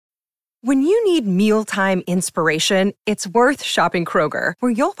When you need mealtime inspiration, it's worth shopping Kroger,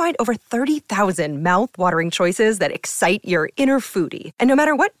 where you'll find over 30,000 mouth-watering choices that excite your inner foodie. And no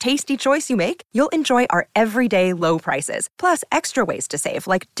matter what tasty choice you make, you'll enjoy our everyday low prices, plus extra ways to save,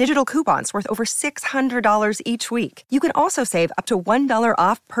 like digital coupons worth over $600 each week. You can also save up to $1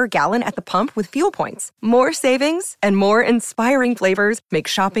 off per gallon at the pump with fuel points. More savings and more inspiring flavors make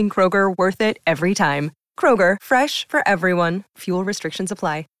shopping Kroger worth it every time. Kroger, fresh for everyone. Fuel restrictions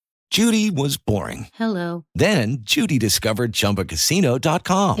apply. Judy was boring. Hello. Then Judy discovered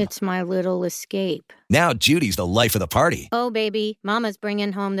ChumbaCasino.com. It's my little escape. Now Judy's the life of the party. Oh, baby, mama's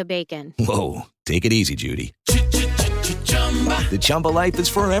bringing home the bacon. Whoa, take it easy, Judy. The Chumba life is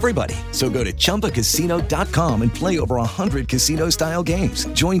for everybody. So go to ChumbaCasino.com and play over 100 casino-style games.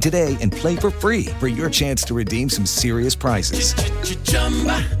 Join today and play for free for your chance to redeem some serious prizes.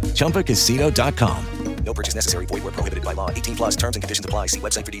 ChumbaCasino.com. No purchase necessary. Void where prohibited by law. 18 plus terms and conditions apply. See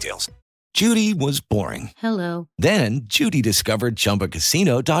website for details. Judy was boring. Hello. Then Judy discovered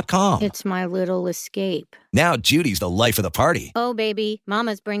ChumbaCasino.com. It's my little escape. Now Judy's the life of the party. Oh, baby,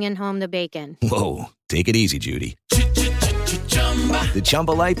 mama's bringing home the bacon. Whoa, take it easy, Judy. The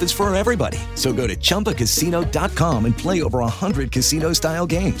Chumba life is for everybody. So go to ChumbaCasino.com and play over 100 casino-style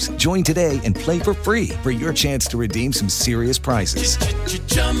games. Join today and play for free for your chance to redeem some serious prizes.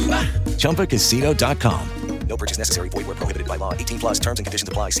 ChumbaCasino.com. No purchase necessary. Void where prohibited by law. 18 plus terms and conditions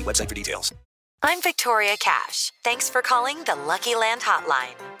apply. See website for details. I'm Victoria Cash. Thanks for calling the Lucky Land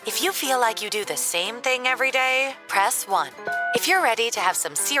Hotline. If you feel like you do the same thing every day, press 1. If you're ready to have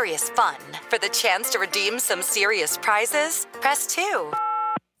some serious fun for the chance to redeem some serious prizes, press 2.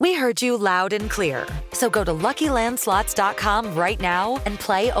 We heard you loud and clear. So go to LuckyLandSlots.com right now and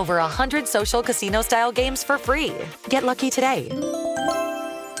play over 100 social casino-style games for free. Get lucky today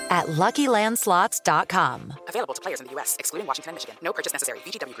at LuckyLandSlots.com. Available to players in the U.S., excluding Washington and Michigan. No purchase necessary.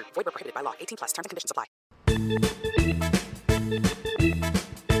 VGW Group. Void where prohibited by law. 18 plus. Terms and conditions apply.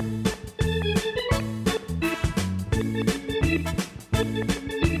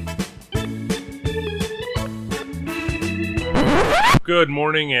 Good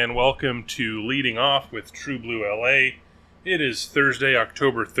morning and welcome to Leading Off with True Blue LA. It is Thursday,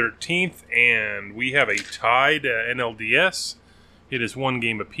 October 13th, and we have a tied NLDS. It is one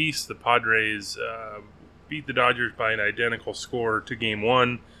game apiece. The Padres beat the Dodgers by an identical score to Game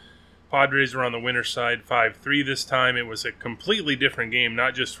 1. Padres are on the winner's side, 5-3 this time. It was a completely different game,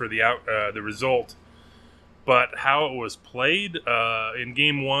 not just for the result, but how it was played. In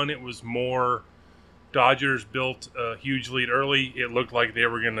Game 1, it was more Dodgers built a huge lead early. It looked like they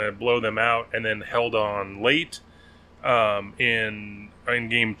were going to blow them out and then held on late. In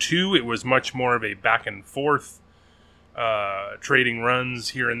Game 2, it was much more of a back and forth. Trading runs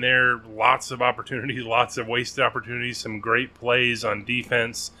here and there, lots of opportunities, lots of wasted opportunities, some great plays on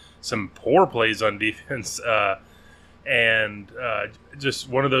defense, some poor plays on defense, and just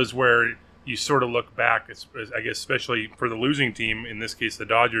one of those where you sort of look back, I guess especially for the losing team, in this case the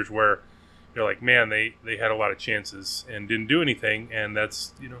Dodgers, where you're like, man, they had a lot of chances and didn't do anything, and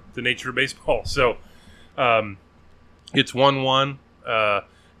that's the nature of baseball. So it's 1-1.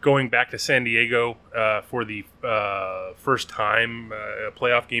 Going back to San Diego for the first time, a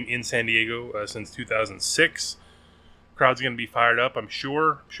playoff game in San Diego since 2006. Crowd's going to be fired up, I'm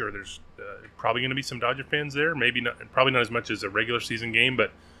sure. I'm sure there's probably going to be some Dodger fans there. Maybe not, probably not as much as a regular season game,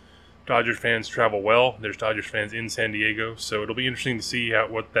 but Dodgers fans travel well. There's Dodgers fans in San Diego, so it'll be interesting to see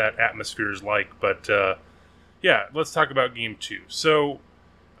what that atmosphere is like. But yeah, let's talk about Game 2. So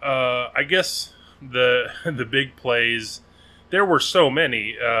I guess the big plays. There were so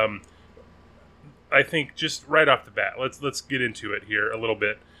many. I think just right off the bat, let's get into it here a little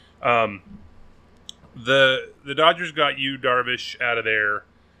bit. The Dodgers got Yu Darvish out of there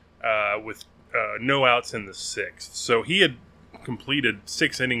with no outs in the sixth. So he had completed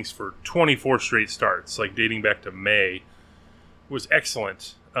 6 innings for 24 straight starts, like dating back to May. Was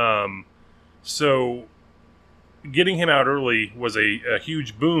excellent. So getting him out early was a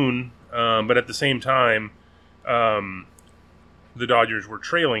huge boon, but at the same time, the Dodgers were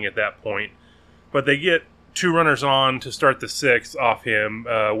trailing at that point. But they get 2 runners on to start the 6th off him.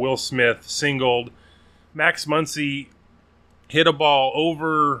 Will Smith singled. Max Muncy hit a ball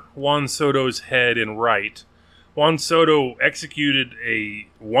over Juan Soto's head and right. Juan Soto executed a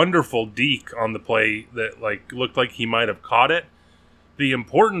wonderful deke on the play that looked like he might have caught it. The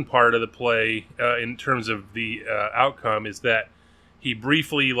important part of the play in terms of the outcome is that he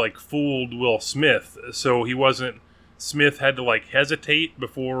briefly fooled Will Smith. So he wasn't... Smith had to hesitate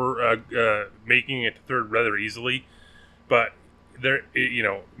before making it to third rather easily, but there,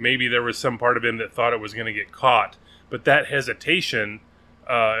 maybe there was some part of him that thought it was going to get caught. But that hesitation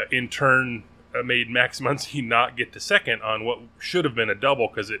in turn made Max Muncy not get to second on what should have been a double,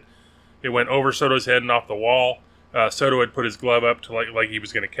 because it went over Soto's head and off the wall. Soto had put his glove up to like he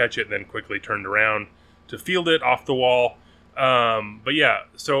was going to catch it, and then quickly turned around to field it off the wall. But yeah,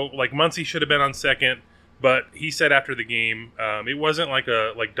 so like Muncy should have been on second, but he said after the game, it wasn't like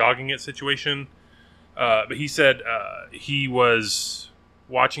a dogging it situation. But he said he was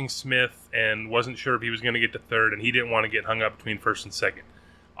watching Smith and wasn't sure if he was going to get to third, and he didn't want to get hung up between first and second.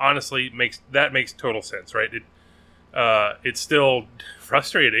 Honestly, makes total sense, right? It's still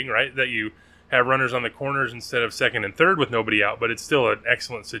frustrating, right, that you have runners on the corners instead of second and third with nobody out, but it's still an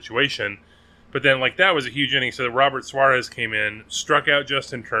excellent situation. But then, like, that was a huge inning. So Robert Suarez came in, struck out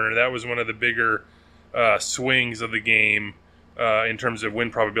Justin Turner. That was one of the bigger swings of the game in terms of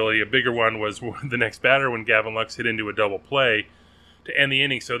win probability. A bigger one was the next batter when Gavin Lux hit into a double play to end the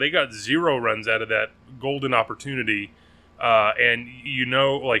inning. So they got 0 runs out of that golden opportunity. And,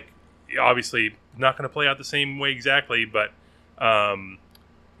 like, obviously not going to play out the same way exactly, but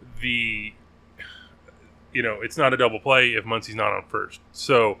it's not a double play if Muncy's not on first.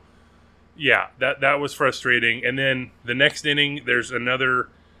 So, yeah, that was frustrating. And then the next inning, there's another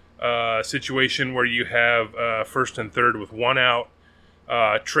situation where you have first and third with 1 out.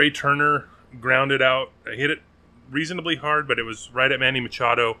 Trey Turner grounded out, hit it reasonably hard, but it was right at Manny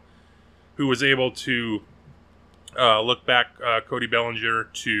Machado, who was able to look back Cody Bellinger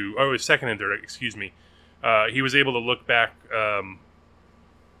to... Oh, it was second and third, excuse me. He was able to look back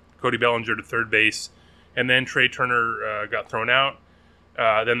Cody Bellinger to third base, and then Trey Turner got thrown out.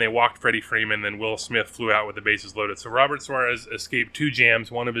 Then they walked Freddie Freeman, then Will Smith flew out with the bases loaded. So Robert Suarez escaped 2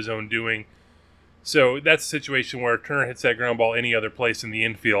 jams, one of his own doing. So that's a situation where Turner hits that ground ball any other place in the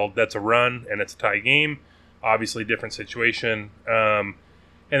infield. That's a run, and it's a tie game. Obviously, different situation. And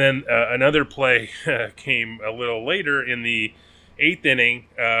then another play came a little later in the 8th inning.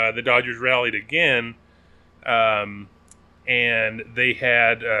 The Dodgers rallied again, and they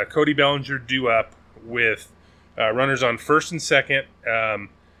had Cody Bellinger due up with runners on first and second,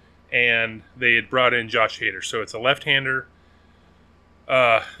 and they had brought in Josh Hader. So it's a left-hander.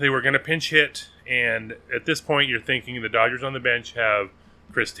 They were going to pinch hit, and at this point you're thinking the Dodgers on the bench have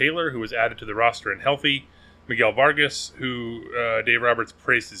Chris Taylor, who was added to the roster and healthy, Miguel Vargas, who Dave Roberts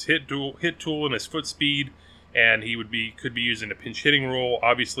praised his hit tool and his foot speed, and he could be used in a pinch hitting role.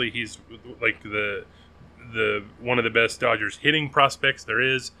 Obviously, he's like the one of the best Dodgers hitting prospects there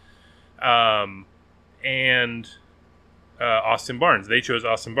is. And Austin Barnes. They chose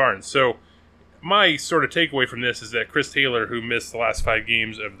Austin Barnes. So my sort of takeaway from this is that Chris Taylor, who missed the last 5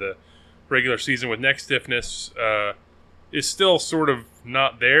 games of the regular season with neck stiffness, is still sort of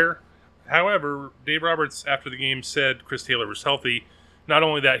not there. However, Dave Roberts, after the game, said Chris Taylor was healthy. Not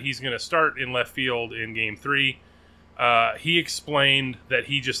only that, he's going to start in left field in Game 3. He explained that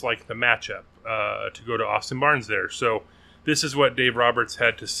he just liked the matchup to go to Austin Barnes there. So this is what Dave Roberts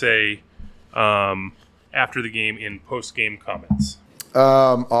had to say after the game in post-game comments.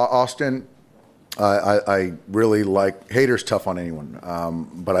 Austin, I really like... Hader's tough on anyone,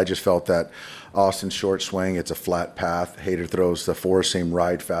 but I just felt that Austin's short swing, it's a flat path. Hader throws the four-seam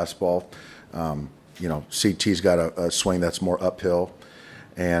ride fastball. CT's got a swing that's more uphill.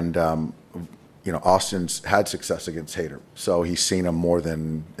 And, Austin's had success against Hader, so he's seen him more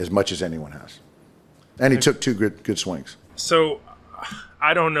than as much as anyone has. And he took 2 good swings. So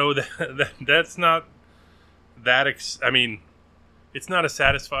I don't know that's not that. It's not a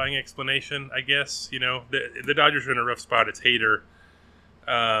satisfying explanation, I guess. The Dodgers are in a rough spot. It's Hader,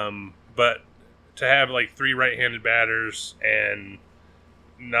 but to have like 3 right-handed batters and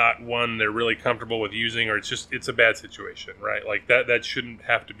not one they're really comfortable with using, or it's a bad situation, right? Like that shouldn't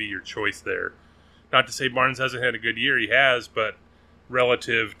have to be your choice there. Not to say Barnes hasn't had a good year, he has, but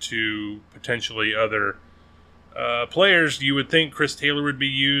relative to potentially other players, you would think Chris Taylor would be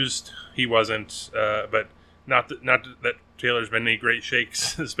used. He wasn't, but not that Taylor's been any great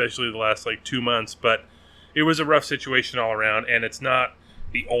shakes, especially the last 2 months. But it was a rough situation all around, and it's not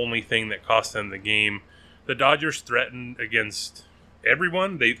the only thing that cost them the game. The Dodgers threatened against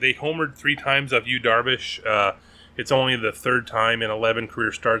everyone. They homered 3 times off Yu Darvish. It's only the 3rd time in 11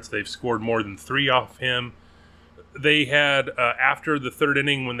 career starts they've scored more than 3 off him. They had, after the 3rd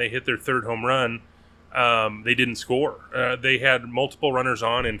inning when they hit their 3rd home run, they didn't score. They had multiple runners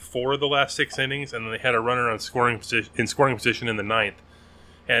on in 4 of the last 6 innings, and they had a runner on scoring position in the 9th.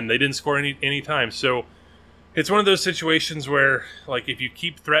 And they didn't score any time. So it's one of those situations where, if you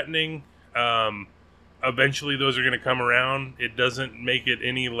keep threatening, eventually those are going to come around. It doesn't make it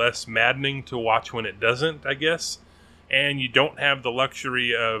any less maddening to watch when it doesn't, I guess. And you don't have the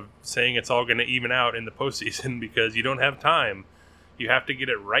luxury of saying it's all going to even out in the postseason because you don't have time. You have to get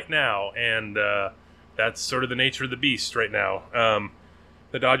it right now, and that's sort of the nature of the beast right now.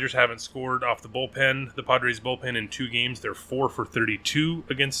 The Dodgers haven't scored off the bullpen, the Padres bullpen, in 2 games. They're 4 for 32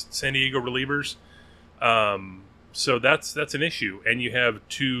 against San Diego relievers. So that's an issue. And you have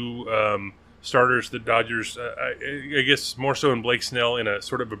 2 starters, the Dodgers, I guess more so in Blake Snell in a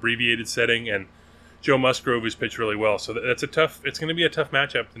sort of abbreviated setting, and Joe Musgrove has pitched really well. So it's going to be a tough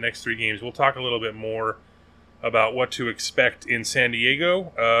matchup the next 3 games. We'll talk a little bit more about what to expect in San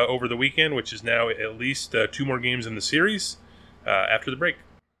Diego over the weekend, which is now at least 2 more games in the series after the break.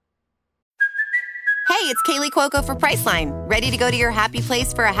 Hey, it's Kaylee Cuoco for Priceline. Ready to go to your happy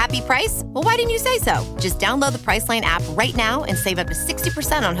place for a happy price? Well, why didn't you say so? Just download the Priceline app right now and save up to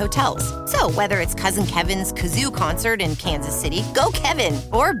 60% on hotels. So whether it's Cousin Kevin's Kazoo Concert in Kansas City, go Kevin,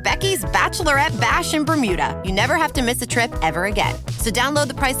 or Becky's Bachelorette Bash in Bermuda, you never have to miss a trip ever again. So download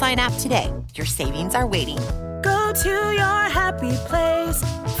the Priceline app today. Your savings are waiting. Go to your happy place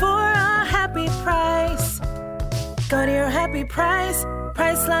for a happy price. Go to your happy price,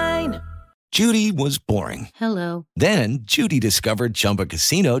 Priceline. Judy was boring. Hello. Then Judy discovered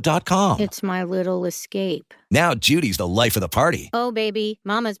ChumbaCasino.com. It's my little escape. Now Judy's the life of the party. Oh, baby,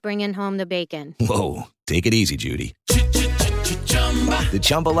 mama's bringing home the bacon. Whoa, take it easy, Judy. The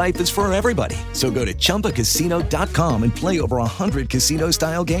Chumba life is for everybody. So go to ChumbaCasino.com and play over 100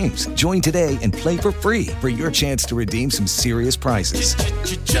 casino-style games. Join today and play for free for your chance to redeem some serious prizes.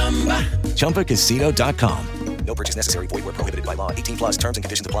 ChumbaCasino.com. No purchase necessary. Void where prohibited by law. 18 plus terms and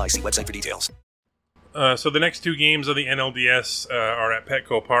conditions apply. See website for details. So the next 2 games of the NLDS are at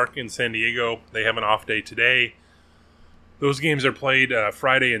Petco Park in San Diego. They have an off day today. Those games are played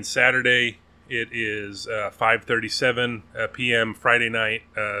Friday and Saturday. It is 5:37 p.m. Friday night,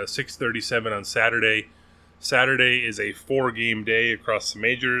 6:37 on Saturday. Saturday is a 4-game day across the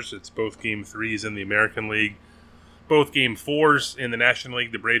majors. It's both Game 3s in the American League. Both Game 4s in the National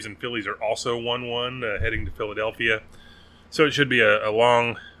League. The Braves and Phillies are also 1-1, heading to Philadelphia. So it should be a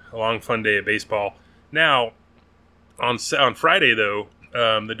long, fun day of baseball. Now, on Friday, though,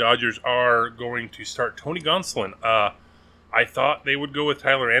 the Dodgers are going to start Tony Gonsolin. I thought they would go with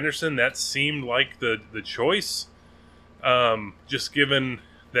Tyler Anderson. That seemed like the choice, just given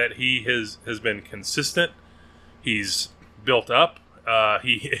that he has been consistent. He's built up.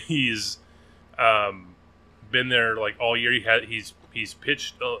 He's been there like all year. He's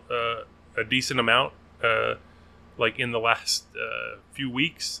pitched a decent amount, like in the last few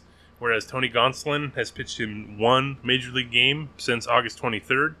weeks. Whereas Tony Gonsolin has pitched in 1 major league game since August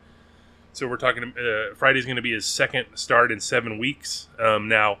 23rd. So we're talking, Friday's going to be his 2nd start in 7 weeks.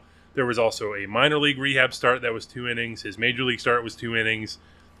 Now, there was also a minor league rehab start that was 2 innings. His major league start was 2 innings.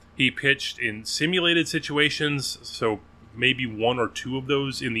 He pitched in simulated situations, so maybe 1 or 2 of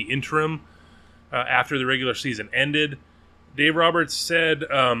those in the interim after the regular season ended. Dave Roberts said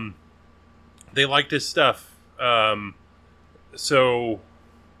they liked his stuff. So,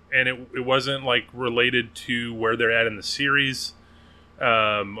 and it wasn't like related to where they're at in the series.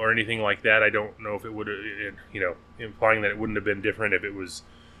 Or anything like that. I don't know if it would have, implying that it wouldn't have been different if it was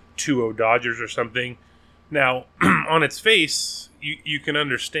 2-0 Dodgers or something. Now, on its face, you can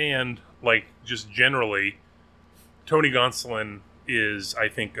understand, like, just generally, Tony Gonsolin is, I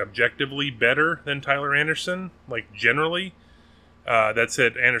think, objectively better than Tyler Anderson, like, generally. That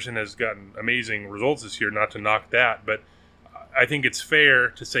said, Anderson has gotten amazing results this year, not to knock that, but I think it's fair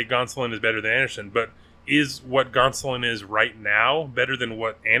to say Gonsolin is better than Anderson, but is what Gonsolin is right now better than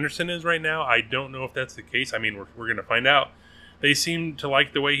what Anderson is right now? I don't know if that's the case. I mean, we're going to find out. They seem to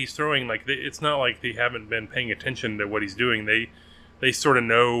like the way he's throwing. Like it's not like they haven't been paying attention to what he's doing. They sort of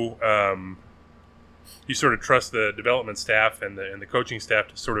know. You sort of trust the development staff and the coaching staff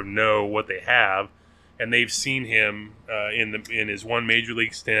to sort of know what they have, and they've seen him in his 1 major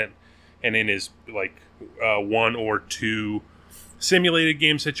league stint and in his 1 or 2 simulated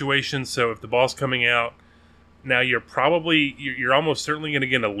game situations. So if the ball's coming out, now you're almost certainly going to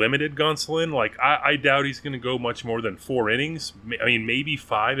get a limited Gonsolin. Like I doubt he's going to go much more than 4 innings. I mean, maybe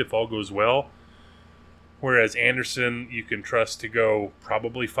 5 if all goes well. Whereas Anderson, you can trust to go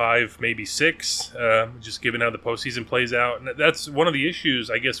probably 5, maybe 6, just given how the postseason plays out. And that's one of the issues,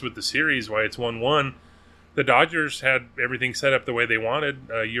 I guess, with the series, why it's 1-1. The Dodgers had everything set up the way they wanted.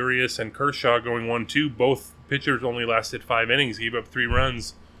 Urias and Kershaw going 1-2. Both pitchers only lasted 5 innings, gave up 3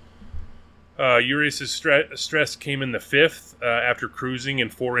 runs. Urias' stress came in the 5th after cruising in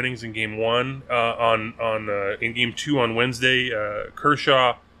 4 innings in Game 1. In Game 2 on Wednesday,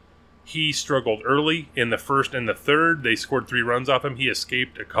 Kershaw, he struggled early in the 1st and the 3rd. They scored 3 runs off him. He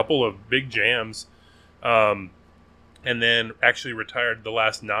escaped a couple of big jams, and then actually retired the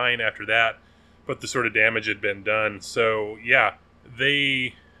last 9 after that. But the sort of damage had been done. So, yeah,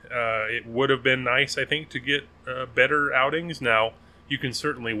 it would have been nice, I think, to get better outings. Now, you can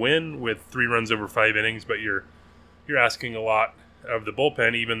certainly win with 3 runs over 5 innings, but you're asking a lot of the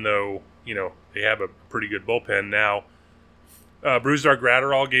bullpen, even though, they have a pretty good bullpen now. Brusdar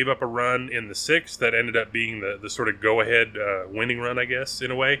Graterol gave up a run in the 6th that ended up being the sort of go-ahead winning run, I guess,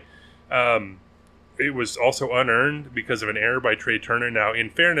 in a way. It was also unearned because of an error by Trey Turner. Now, in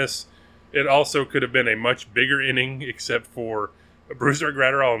fairness, it also could have been a much bigger inning, except for Brusdar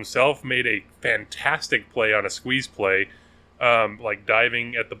Graterol himself made a fantastic play on a squeeze play, like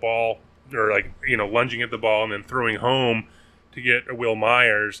diving at the ball, or lunging at the ball and then throwing home to get a Will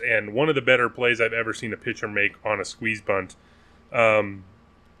Myers, and one of the better plays I've ever seen a pitcher make on a squeeze bunt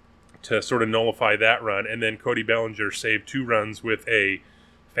to sort of nullify that run. And then Cody Bellinger saved 2 runs with a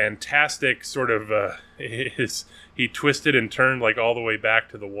fantastic sort of he twisted and turned like all the way back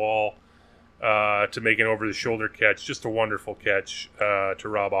to the wall to make an over-the-shoulder catch. Just a wonderful catch to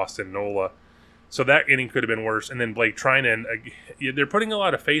rob Austin Nola. So that inning could have been worse. And then Blake Treinen, they're putting a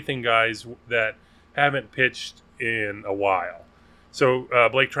lot of faith in guys that haven't pitched in a while. So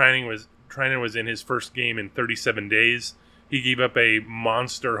Blake Treinen was in his first game in 37 days. He gave up a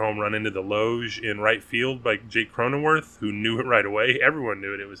monster home run into the Loge in right field by Jake Cronenworth, who knew it right away. Everyone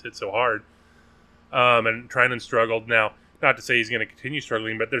knew it. It was hit so hard. And Treinen struggled. Now, not to say he's going to continue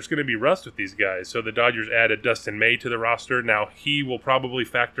struggling, but there's going to be rust with these guys. So the Dodgers added Dustin May to the roster. Now, he will probably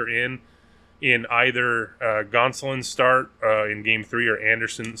factor in either Gonsolin's start in Game 3 or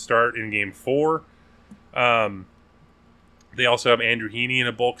Anderson's start in Game 4. They also have Andrew Heaney in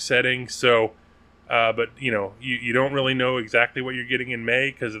a bulk setting. So, but, you don't really know exactly what you're getting in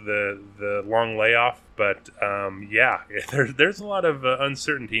May because of the long layoff. But, there's a lot of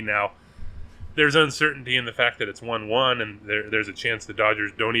uncertainty now. There's uncertainty in the fact that it's 1-1, and there's a chance the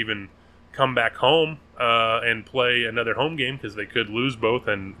Dodgers don't even come back home and play another home game because they could lose both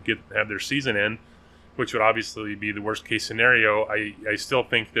and have their season end, which would obviously be the worst case scenario. I still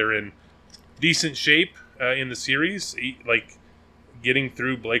think they're in decent shape in the series. Like, getting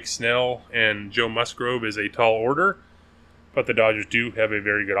through Blake Snell and Joe Musgrove is a tall order, but the Dodgers do have a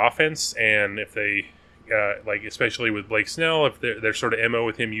very good offense, and if they especially with Blake Snell, if their sort of MO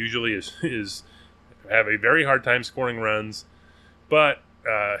with him usually is have a very hard time scoring runs, but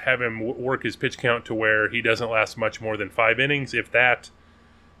have him work his pitch count to where he doesn't last much more than 5 innings, if that,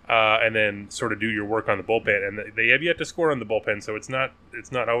 and then sort of do your work on the bullpen. And they have yet to score on the bullpen, so it's not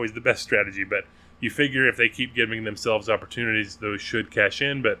always the best strategy, but you figure if they keep giving themselves opportunities, those should cash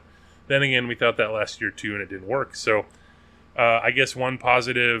in. But then again, we thought that last year too, and it didn't work. So I guess one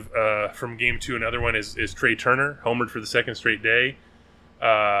positive from Game 2, another one is Trey Turner, homered for the 2nd straight day.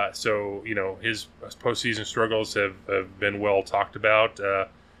 So, his postseason struggles have been well talked about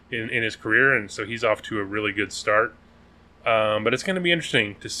in his career, and so he's off to a really good start. But it's going to be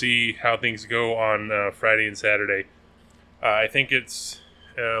interesting to see how things go on Friday and Saturday. I think it's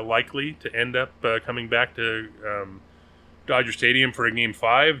likely to end up coming back to Dodger Stadium for a Game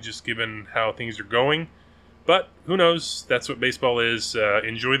 5, just given how things are going. But who knows? That's what baseball is.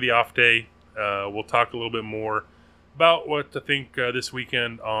 Enjoy the off day. We'll talk a little bit more about what to think this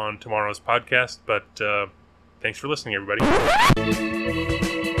weekend on tomorrow's podcast. But thanks for listening, everybody.